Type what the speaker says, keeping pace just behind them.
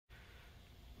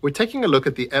We're taking a look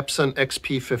at the Epson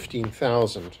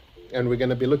XP15000, and we're going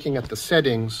to be looking at the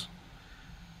settings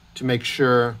to make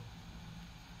sure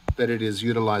that it is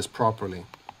utilized properly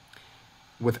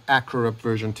with Acrorip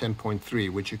version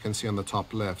 10.3, which you can see on the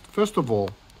top left. First of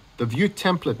all, the view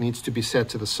template needs to be set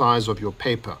to the size of your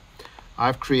paper.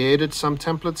 I've created some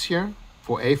templates here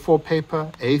for A4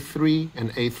 paper, A3,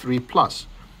 and A3+.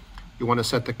 You want to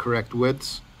set the correct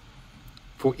widths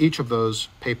for each of those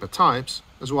paper types,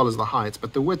 as well as the heights,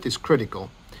 but the width is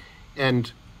critical.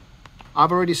 And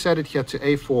I've already set it here to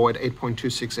A4 at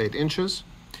 8.268 inches.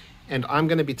 And I'm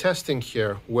going to be testing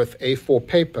here with A4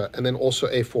 paper and then also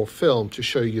A4 film to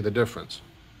show you the difference.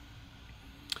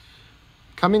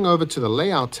 Coming over to the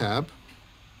Layout tab,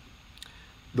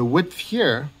 the width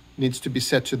here needs to be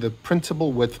set to the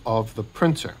printable width of the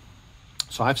printer.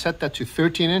 So I've set that to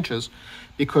 13 inches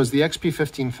because the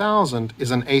XP15000 is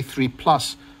an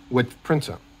A3+ width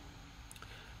printer.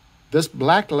 This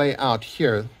black layout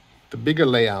here, the bigger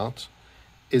layout,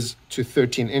 is to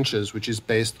 13 inches, which is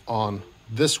based on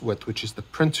this width, which is the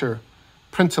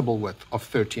printable width of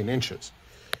 13 inches.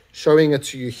 Showing it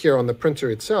to you here on the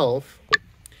printer itself,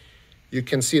 you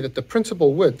can see that the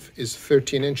printable width is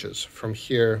 13 inches from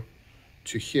here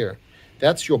to here.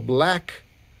 That's your black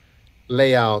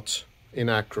layout in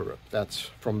Acrorip. That's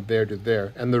from there to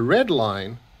there. And the red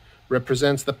line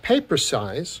represents the paper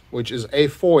size, which is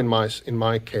A4 in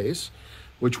my case,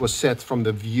 which was set from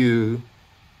the view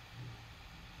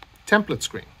template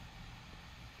screen,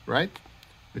 right?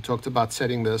 We talked about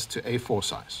setting this to A4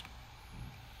 size.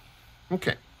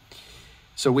 Okay,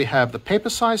 so we have the paper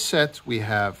size set, we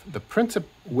have the printer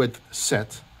width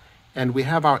set, and we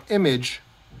have our image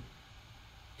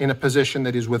in a position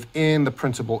that is within the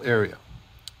printable area.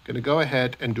 I'm going to go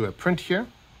ahead and do a print here.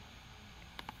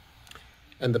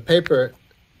 And the paper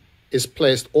is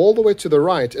placed all the way to the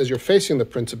right as you're facing the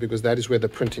printer because that is where the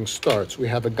printing starts. We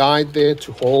have a guide there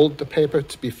to hold the paper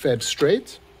to be fed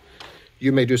straight.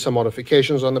 You may do some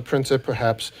modifications on the printer,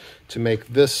 perhaps to make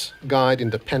this guide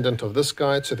independent of this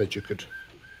guide so that you could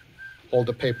hold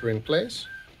the paper in place.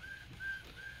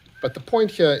 But the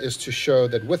point here is to show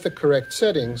that with the correct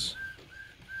settings,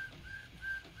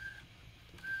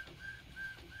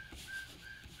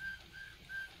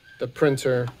 the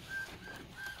printer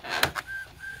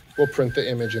will print the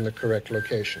image in the correct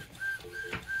location.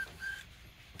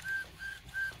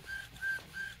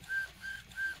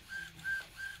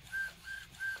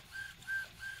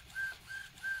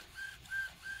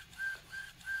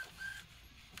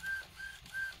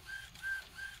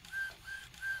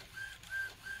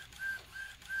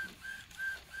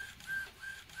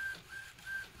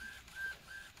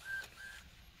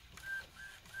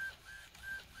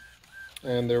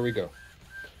 And there we go.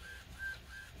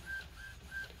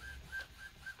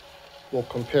 We'll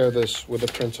compare this with the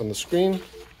print on the screen.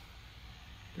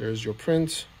 There's your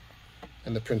print,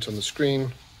 and the print on the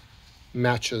screen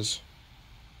matches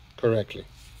correctly.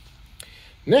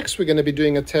 Next, we're going to be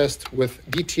doing a test with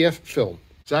DTF film.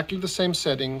 Exactly the same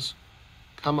settings.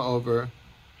 Come over,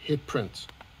 hit print.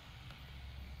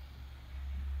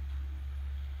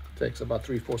 Takes about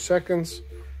 3-4 seconds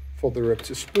for the rip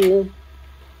to spool.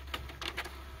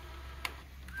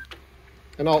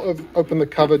 And I'll open the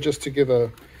cover just to give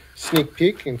a sneak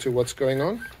peek into what's going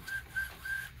on.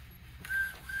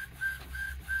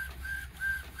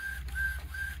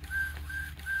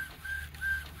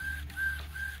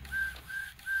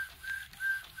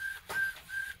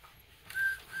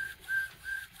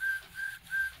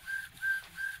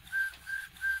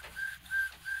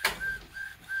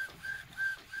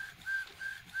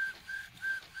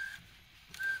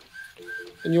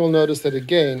 And you will notice that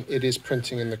again, it is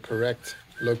printing in the correct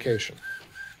location.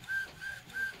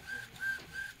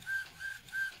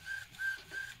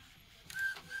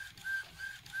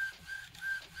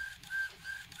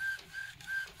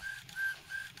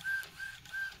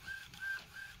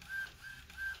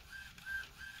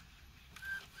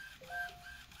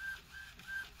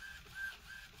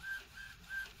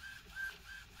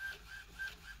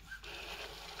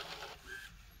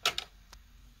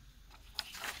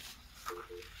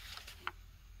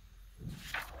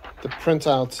 The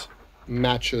printout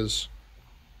matches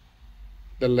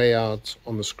the layout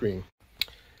on the screen.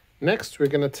 Next, we're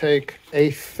going to take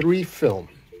A3 film,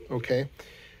 okay?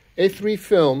 A3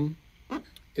 film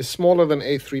is smaller than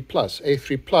A3+.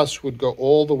 A3+ would go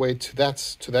all the way to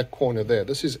that corner there.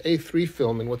 This is A3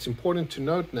 film, and what's important to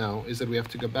note now is that we have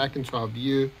to go back into our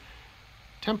view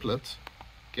template.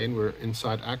 Again, we're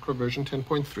inside Acrorip version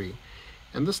 10.3,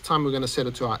 and this time we're going to set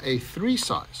it to our A3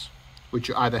 size, which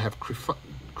you either have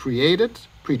created,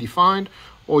 predefined,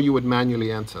 or you would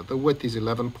manually enter. The width is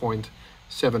 11.7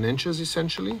 7 inches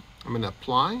essentially. I'm going to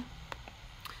apply.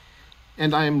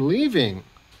 And I am leaving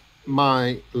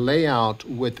my layout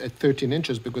width at 13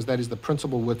 inches because that is the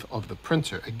printable width of the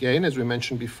printer. Again, as we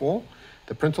mentioned before,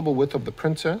 the printable width of the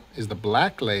printer is the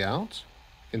black layout.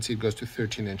 You can see it goes to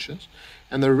 13 inches.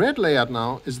 And the red layout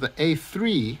now is the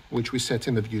A3, which we set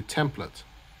in the view template.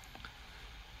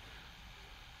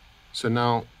 So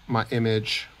now my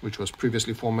image, which was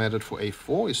previously formatted for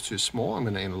A4, is too small. I'm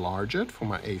going to enlarge it for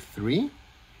my A3.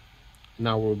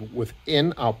 Now we're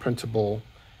within our printable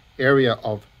area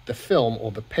of the film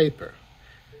or the paper.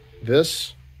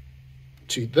 This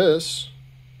to this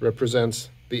represents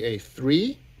the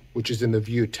A3, which is in the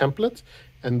view template,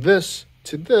 and this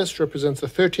to this represents the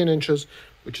 13 inches,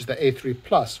 which is the A3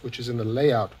 plus, which is in the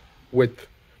layout width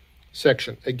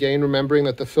section. Again, remembering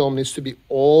that the film needs to be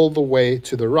all the way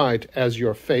to the right as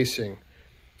you're facing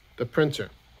the printer.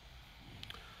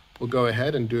 We'll go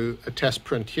ahead and do a test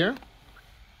print here.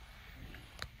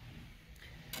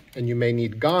 And you may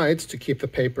need guides to keep the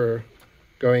paper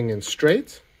going in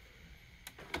straight.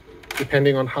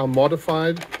 Depending on how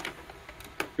modified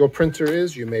your printer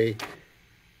is, you may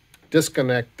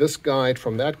disconnect this guide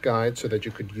from that guide so that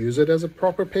you could use it as a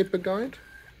proper paper guide.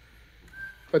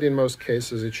 But in most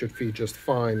cases, it should feed just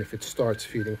fine if it starts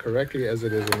feeding correctly, as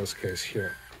it is in this case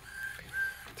here.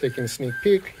 Taking a sneak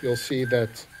peek, you'll see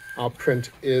that our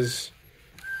print is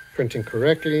printing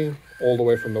correctly all the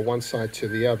way from the one side to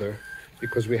the other,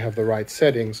 because we have the right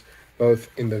settings, both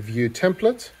in the view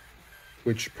template,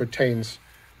 which pertains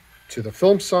to the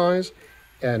film size,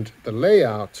 and the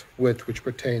layout width, which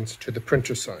pertains to the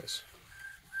printer size.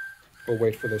 We'll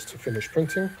wait for this to finish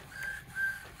printing.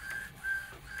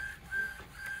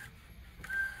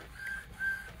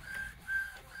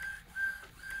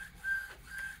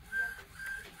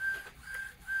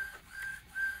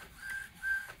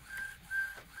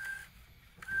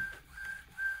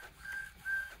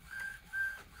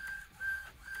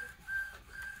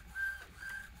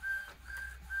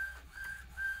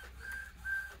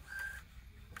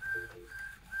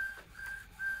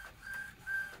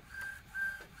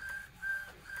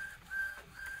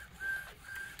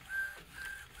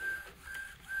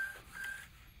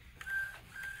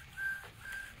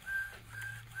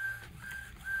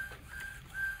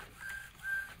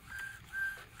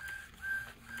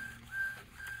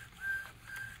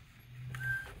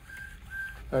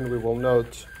 And we will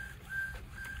note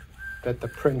that the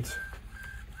print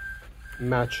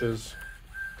matches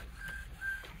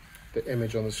the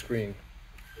image on the screen.